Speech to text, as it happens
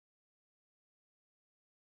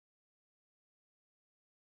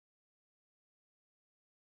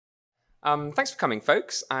Thanks for coming,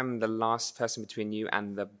 folks. I'm the last person between you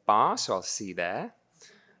and the bar, so I'll see you there.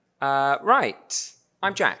 Right,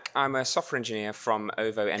 I'm Jack. I'm a software engineer from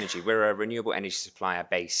OVO Energy. We're a renewable energy supplier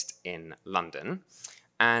based in London.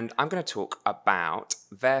 And I'm going to talk about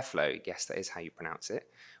VertFlow, yes, that is how you pronounce it,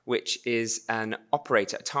 which is an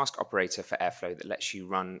operator, a task operator for Airflow that lets you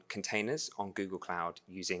run containers on Google Cloud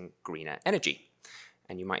using greener energy.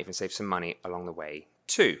 And you might even save some money along the way,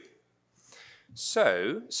 too.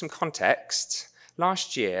 So, some context.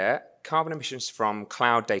 Last year, carbon emissions from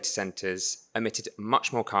cloud data centers emitted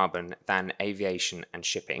much more carbon than aviation and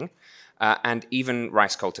shipping, and even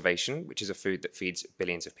rice cultivation, which is a food that feeds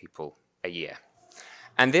billions of people a year.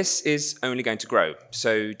 And this is only going to grow.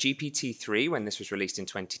 So GPT-3, when this was released in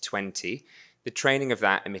 2020, the training of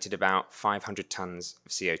that emitted about 500 tons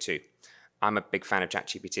of CO2. I'm a big fan of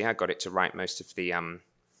ChatGPT. I got it to write most of the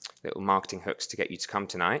little marketing hooks to get you to come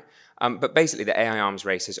tonight. But basically, the AI arms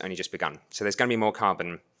race has only just begun. So there's going to be more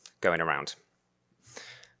carbon going around.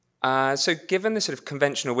 So given the sort of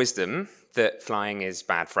conventional wisdom that flying is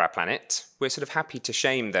bad for our planet, we're sort of happy to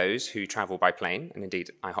shame those who travel by plane. And indeed,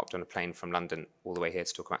 I hopped on a plane from London all the way here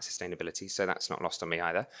to talk about sustainability, so that's not lost on me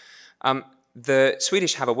either. The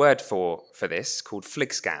Swedish have a word for this called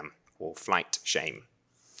flygskam, or flight shame.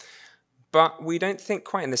 But we don't think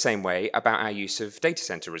quite in the same way about our use of data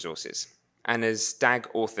center resources. And as DAG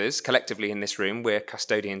authors, collectively in this room, we're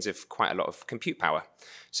custodians of quite a lot of compute power.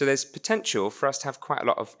 So there's potential for us to have quite a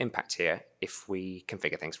lot of impact here if we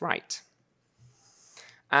configure things right.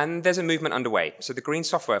 And there's a movement underway. So the Green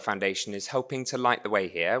Software Foundation is helping to light the way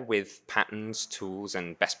here with patterns, tools,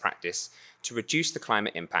 and best practice to reduce the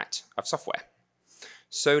climate impact of software.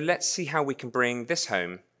 So let's see how we can bring this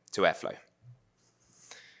home to Airflow.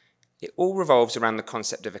 It all revolves around the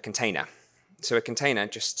concept of a container. So a container,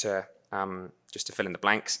 just to fill in the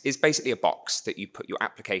blanks, is basically a box that you put your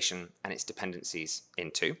application and its dependencies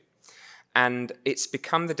into. And it's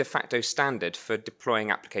become the de facto standard for deploying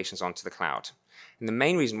applications onto the cloud. And the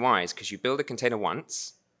main reason why is because you build a container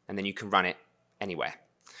once, and then you can run it anywhere.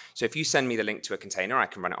 So if you send me the link to a container, I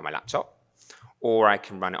can run it on my laptop, or I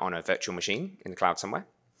can run it on a virtual machine in the cloud somewhere,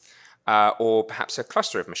 or perhaps a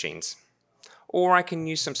cluster of machines. Or I can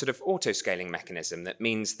use some sort of auto-scaling mechanism that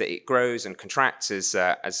means that it grows and contracts as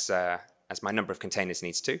my number of containers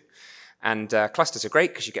needs to. And clusters are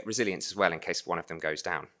great because you get resilience as well in case one of them goes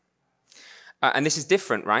down. And this is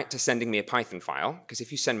different, right, to sending me a Python file, because if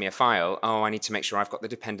you send me a file, I need to make sure I've got the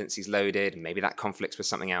dependencies loaded, and maybe that conflicts with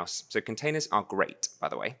something else. So containers are great, by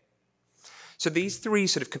the way. So these three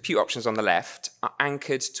sort of compute options on the left are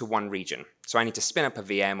anchored to one region. So I need to spin up a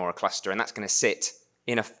VM or a cluster, and that's going to sit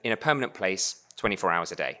in a permanent place 24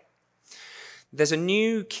 hours a day. There's a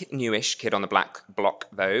newish kid on the block,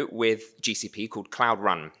 though, with GCP called Cloud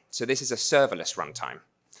Run. So this is a serverless runtime.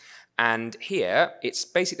 And here, it's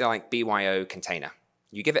basically like BYO container.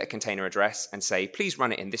 You give it a container address and say, please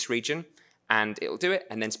run it in this region, and it'll do it,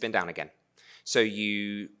 and then spin down again. So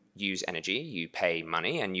you use energy, you pay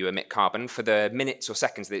money, and you emit carbon for the minutes or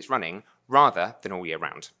seconds that it's running, rather than all year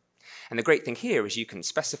round. And the great thing here is you can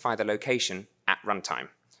specify the location at runtime.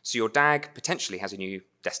 So your DAG potentially has a new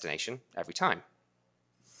destination every time.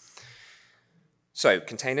 So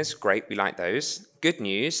containers, great, we like those. Good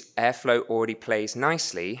news, Airflow already plays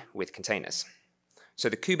nicely with containers. So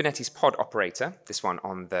the Kubernetes pod operator, this one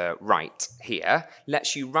on the right here,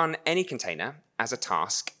 lets you run any container as a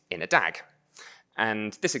task in a DAG.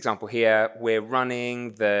 And this example here, we're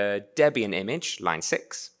running the Debian image, line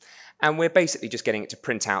 6, and we're basically just getting it to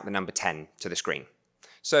print out the number 10 to the screen.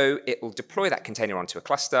 So it will deploy that container onto a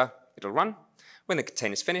cluster, it'll run. When the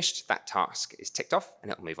container's finished, that task is ticked off,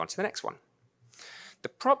 and it'll move on to the next one. The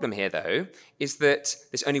problem here, though, is that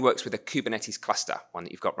this only works with a Kubernetes cluster, one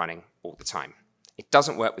that you've got running all the time. It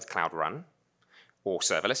doesn't work with Cloud Run, or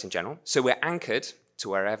serverless in general, so we're anchored to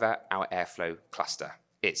wherever our Airflow cluster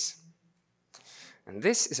is. And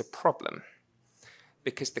this is a problem,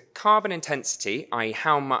 because the carbon intensity, i.e.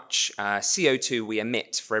 how much CO2 we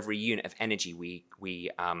emit for every unit of energy we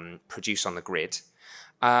produce on the grid,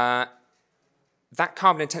 that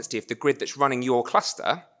carbon intensity of the grid that's running your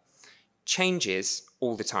cluster changes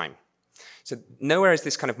all the time. So nowhere is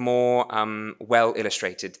this kind of more well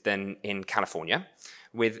illustrated than in California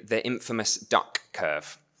with the infamous duck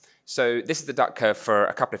curve. So this is the duck curve for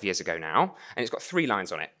a couple of years ago now, and it's got 3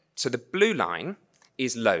 lines on it. So the blue line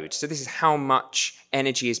is load. So this is how much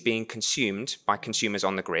energy is being consumed by consumers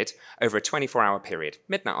on the grid over a 24-hour period.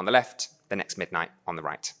 Midnight on the left, the next midnight on the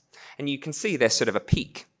right. And you can see there's sort of a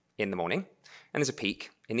peak in the morning, and there's a peak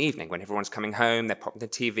in the evening when everyone's coming home, they're popping the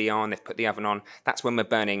TV on, they've put the oven on. That's when we're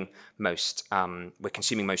burning most, we're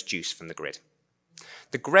consuming most juice from the grid.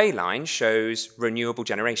 The grey line shows renewable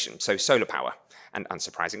generation, so solar power. And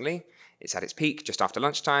unsurprisingly, it's at its peak just after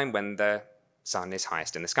lunchtime when the sun is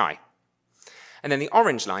highest in the sky. And then the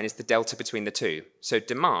orange line is the delta between the two. So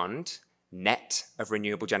demand net of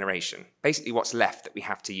renewable generation, basically what's left that we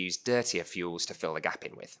have to use dirtier fuels to fill the gap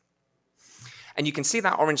in with. And you can see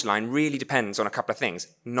that orange line really depends on a couple of things,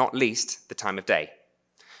 not least the time of day.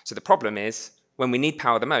 So the problem is, when we need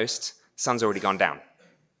power the most, the sun's already gone down.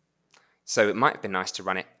 So it might have been nice to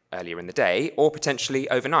run it earlier in the day, or potentially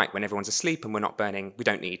overnight when everyone's asleep and we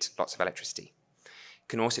don't need lots of electricity. It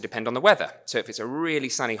can also depend on the weather. So if it's a really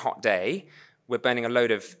sunny, hot day, we're burning a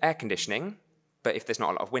load of air conditioning, but if there's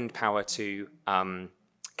not a lot of wind power to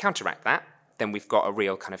counteract that, then we've got a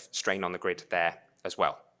real kind of strain on the grid there as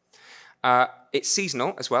well. It's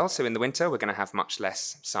seasonal as well, so in the winter we're going to have much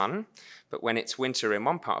less sun, but when it's winter in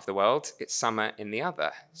one part of the world, it's summer in the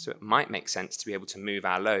other. So it might make sense to be able to move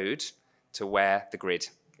our load to where the grid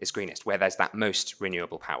is greenest, where there's that most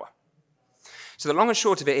renewable power. So the long and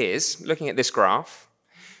short of it is, looking at this graph,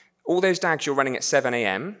 all those DAGs you're running at 7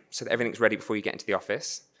 a.m, so that everything's ready before you get into the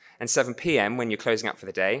office, and 7 p.m. when you're closing up for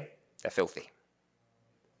the day, they're filthy.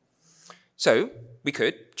 So we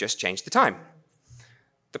could just change the time.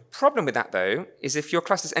 The problem with that, though, is if your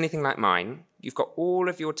cluster's anything like mine, you've got all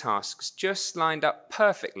of your tasks just lined up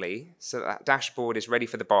perfectly so that dashboard is ready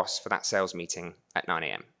for the boss for that sales meeting at 9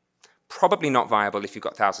 a.m. Probably not viable if you've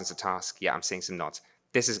got thousands of tasks. Yeah, I'm seeing some nods.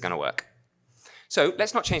 This is going to work. So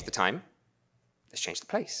let's not change the time. Let's change the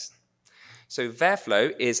place. So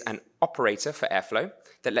VertFlow is an operator for airflow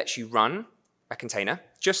that lets you run a container,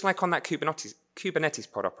 just like on that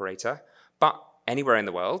Kubernetes pod operator, but anywhere in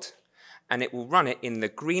the world, and it will run it in the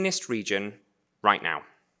greenest region right now.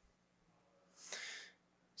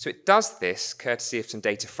 So it does this courtesy of some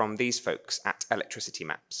data from these folks at Electricity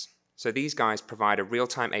Maps. So these guys provide a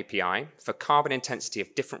real-time API for carbon intensity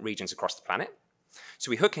of different regions across the planet. So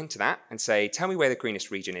we hook into that and say, tell me where the greenest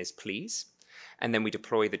region is, please. And then we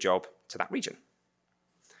deploy the job to that region.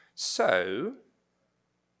 So,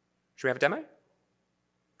 should we have a demo?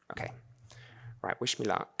 Okay. Right, wish me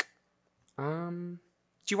luck.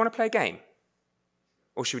 Do you want to play a game?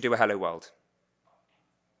 Or should we do a hello world?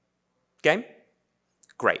 Game?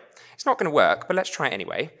 Great. It's not going to work, but let's try it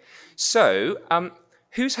anyway. So,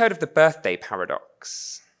 who's heard of the birthday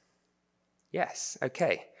paradox? Yes,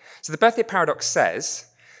 okay. So the birthday paradox says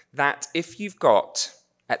that if you've got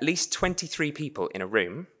at least 23 people in a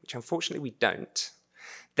room, which unfortunately we don't,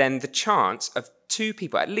 then the chance of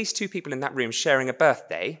at least two people in that room sharing a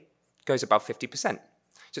birthday goes above 50%. So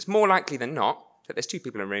it's more likely than not that there's two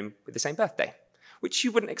people in a room with the same birthday, which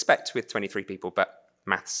you wouldn't expect with 23 people, but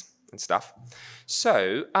maths and stuff.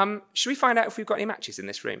 So should we find out if we've got any matches in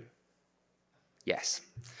this room? Yes.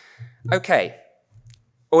 Okay.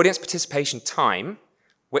 Audience participation time.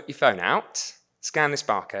 Whip your phone out, scan this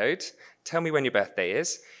barcode, tell me when your birthday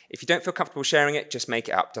is. If you don't feel comfortable sharing it, just make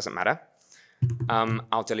it up, doesn't matter.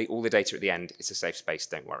 I'll delete all the data at the end. It's a safe space,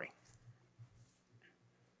 don't worry.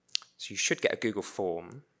 So you should get a Google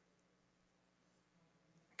form.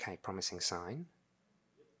 Okay, promising sign.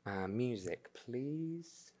 Music,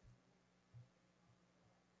 please.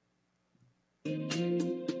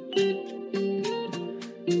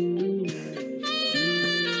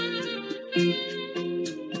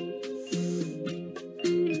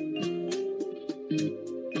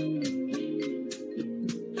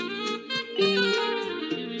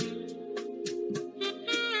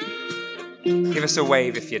 Give us a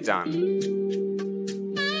wave if you're done.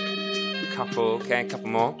 Okay, a couple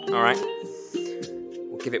more. All right.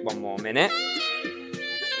 We'll give it one more minute.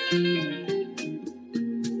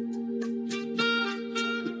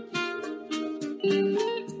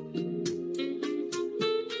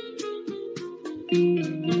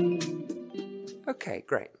 Okay,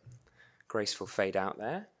 great. Graceful fade out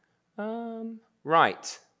there.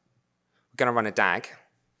 Right. We're going to run a DAG.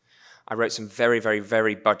 I wrote some very, very,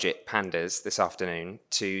 very budget pandas this afternoon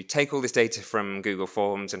to take all this data from Google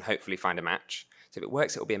Forms and hopefully find a match. So if it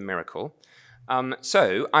works, it'll be a miracle.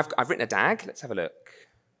 So I've written a DAG. Let's have a look.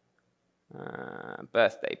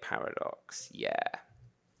 Birthday paradox. Yeah.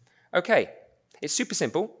 Okay. It's super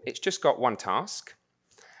simple. It's just got one task.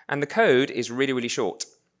 And the code is really, really short.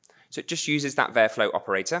 So it just uses that VertFlow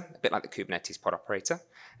operator, a bit like the Kubernetes pod operator,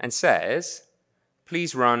 and says,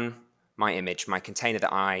 please run my image, my container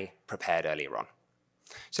that I prepared earlier on.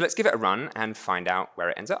 So let's give it a run and find out where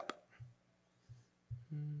it ends up.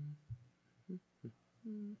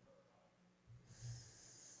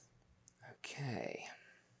 Okay.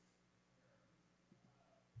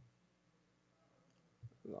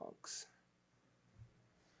 Logs.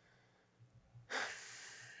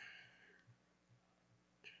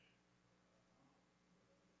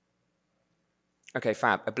 Okay,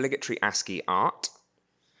 fab. Obligatory ASCII art.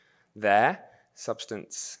 There.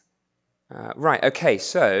 Substance. Right, okay,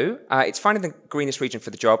 so it's finding the greenest region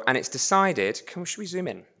for the job, and it's decided, should we zoom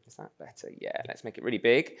in? Is that better? Yeah, let's make it really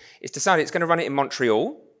big. It's decided it's going to run it in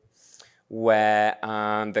Montreal, where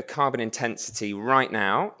the carbon intensity right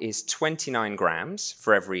now is 29 grams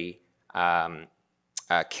for every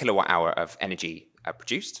kilowatt hour of energy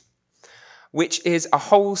produced, which is a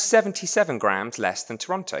whole 77 grams less than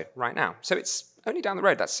Toronto right now. So it's only down the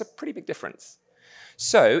road. That's a pretty big difference.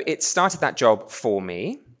 So it started that job for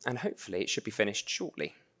me, and hopefully it should be finished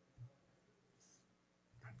shortly.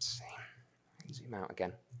 Let's see. Zoom out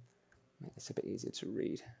again. Make this a bit easier to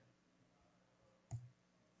read.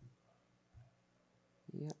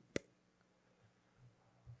 Yep.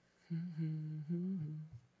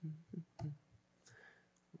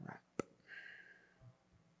 Right.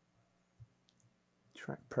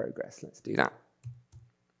 Track progress. Let's do that.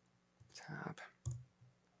 Tab.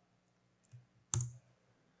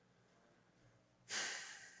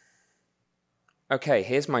 Okay,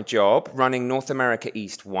 here's my job, running North America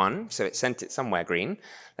East 1, so it sent it somewhere green.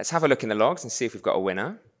 Let's have a look in the logs and see if we've got a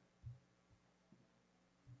winner.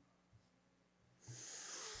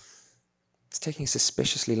 It's taking a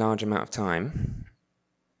suspiciously large amount of time.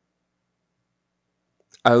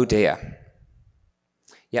 Oh dear.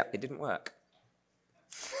 Yep, it didn't work.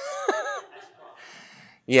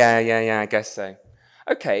 Yeah, I guess so.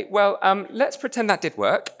 Okay, well, let's pretend that did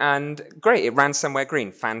work, and great, it ran somewhere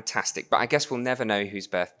green, fantastic, but I guess we'll never know whose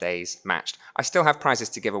birthdays matched. I still have prizes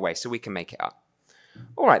to give away, so we can make it up.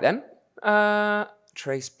 All right then,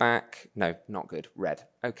 trace back, no, not good, red,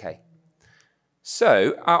 okay.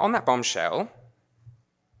 So, on that bombshell,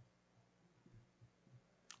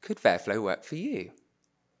 could VertFlow work for you?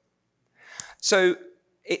 So,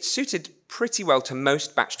 it's suited pretty well to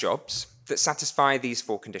most batch jobs that satisfy these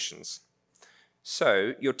 4 conditions.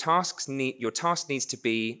 So your task needs to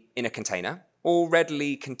be in a container, or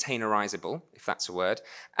readily containerizable, if that's a word,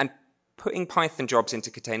 and putting Python jobs into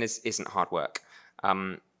containers isn't hard work.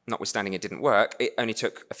 Notwithstanding it didn't work, it only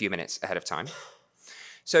took a few minutes ahead of time.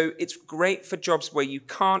 So it's great for jobs where you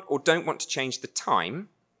can't or don't want to change the time,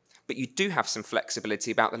 but you do have some flexibility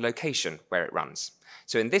about the location where it runs.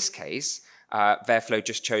 So in this case, VertFlow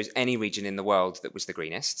just chose any region in the world that was the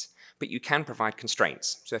greenest, but you can provide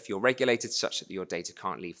constraints. So if you're regulated such that your data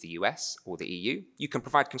can't leave the US or the EU, you can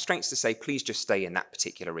provide constraints to say, please just stay in that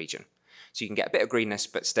particular region. So you can get a bit of greenness,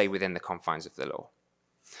 but stay within the confines of the law.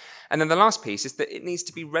 And then the last piece is that it needs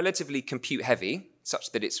to be relatively compute heavy,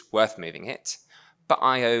 such that it's worth moving it, but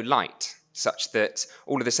IO light, such that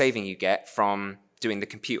all of the saving you get from doing the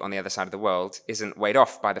compute on the other side of the world isn't weighed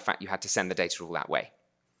off by the fact you had to send the data all that way.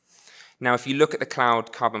 Now, if you look at the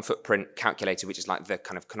cloud carbon footprint calculator, which is like the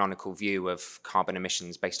kind of canonical view of carbon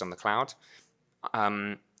emissions based on the cloud,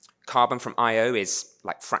 carbon from IO is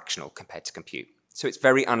like fractional compared to compute. So it's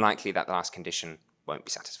very unlikely that the last condition won't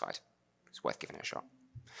be satisfied. It's worth giving it a shot.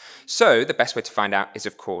 So the best way to find out is,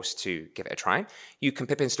 of course, to give it a try. You can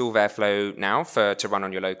pip install VertFlow now to run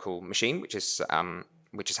on your local machine, which is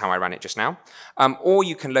how I ran it just now. Or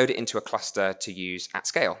you can load it into a cluster to use at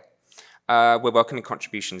scale. We're welcoming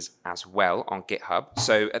contributions as well on GitHub.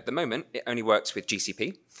 So at the moment, it only works with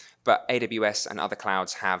GCP, but AWS and other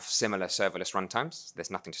clouds have similar serverless runtimes. So there's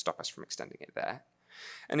nothing to stop us from extending it there.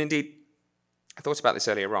 And indeed, I thought about this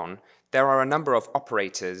earlier on. There are a number of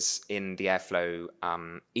operators in the Airflow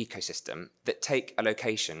ecosystem that take a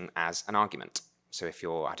location as an argument. So if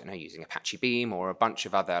you're, I don't know, using Apache Beam or a bunch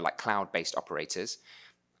of other like cloud-based operators,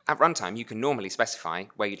 at runtime, you can normally specify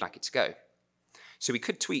where you'd like it to go. So we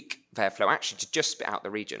could tweak VertFlow actually to just spit out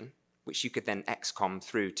the region, which you could then XCOM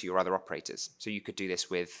through to your other operators. So you could do this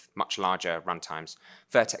with much larger runtimes.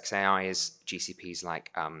 Vertex AI is GCP's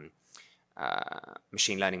like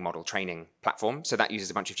machine learning model training platform. So that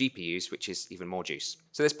uses a bunch of GPUs, which is even more juice.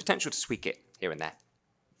 So there's potential to tweak it here and there.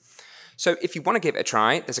 So if you want to give it a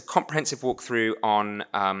try, there's a comprehensive walkthrough on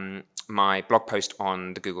my blog post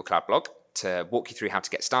on the Google Cloud blog to walk you through how to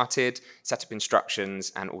get started, set up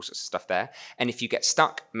instructions, and all sorts of stuff there. And if you get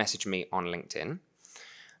stuck, message me on LinkedIn.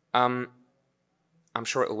 I'm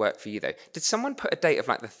sure it'll work for you, though. Did someone put a date of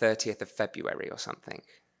like the 30th of February or something?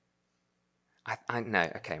 I know.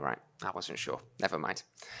 Okay, right. I wasn't sure. Never mind.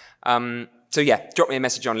 So yeah, drop me a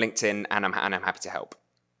message on LinkedIn, and I'm happy to help.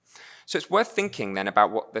 So it's worth thinking then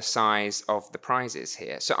about what the size of the prize is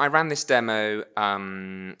here. So I ran this demo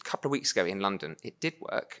a couple of weeks ago in London. It did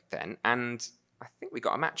work then, and I think we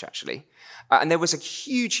got a match actually. And there was a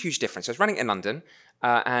huge difference. I was running it in London,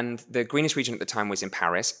 and the greenest region at the time was in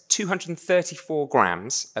Paris. 234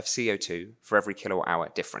 grams of CO2 for every kilowatt hour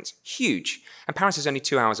difference. Huge. And Paris is only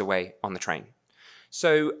 2 hours away on the train.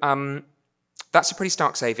 So that's a pretty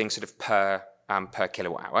stark saving sort of per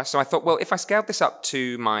kilowatt hour. So I thought, well, if I scaled this up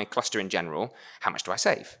to my cluster in general, how much do I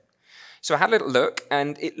save? So I had a little look,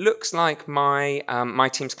 and it looks like my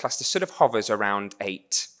team's cluster sort of hovers around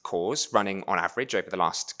 8 cores running on average over the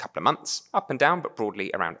last couple of months, up and down, but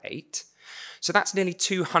broadly around 8. So that's nearly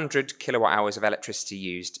 200 kilowatt hours of electricity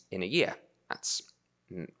used in a year. That's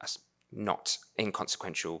not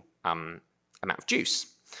inconsequential amount of juice.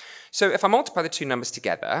 So if I multiply the two numbers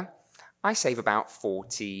together, I save about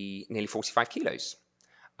nearly 45 kilos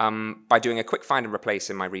by doing a quick find and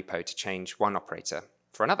replace in my repo to change one operator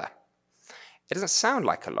for another. It doesn't sound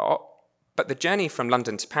like a lot, but the journey from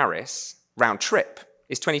London to Paris, round trip,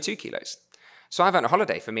 is 22 kilos. So I've earned a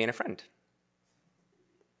holiday for me and a friend.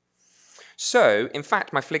 So, in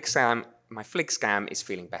fact, my flig scam is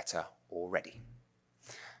feeling better already.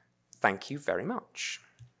 Thank you very much.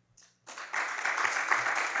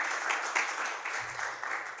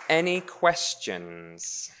 Any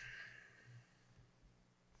questions?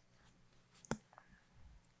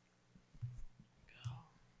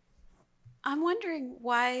 I'm wondering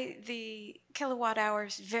why the kilowatt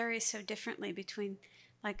hours vary so differently between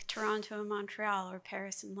like Toronto and Montreal or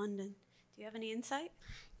Paris and London. Do you have any insight?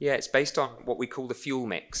 Yeah, it's based on what we call the fuel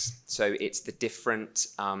mix. So it's the different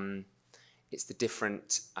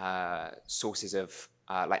sources of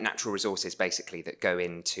like natural resources basically that go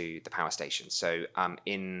into the power station. So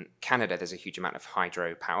in Canada, there's a huge amount of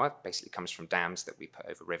hydro power. Basically comes from dams that we put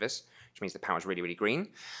over rivers, which means the power is really, really green.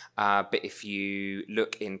 But if you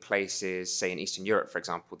look in places, say in Eastern Europe, for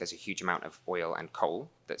example, there's a huge amount of oil and coal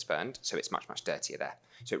that's burned. So it's much, much dirtier there.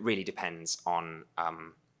 So it really depends on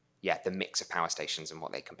the mix of power stations and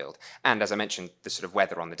what they can build. And as I mentioned, the sort of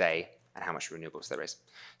weather on the day and how much renewables there is.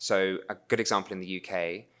 So a good example in the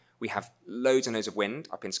UK, we have loads and loads of wind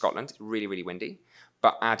up in Scotland. It's really, really windy.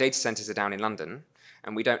 But our data centers are down in London,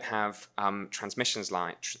 and we don't have transmission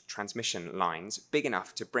lines big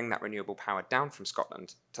enough to bring that renewable power down from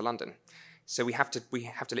Scotland to London. So we have to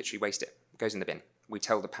literally waste it. It goes in the bin. We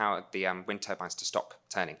tell the wind turbines to stop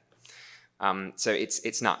turning. So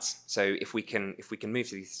it's nuts. So if we can move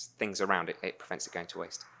these things around, it prevents it going to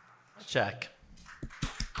waste. Jack.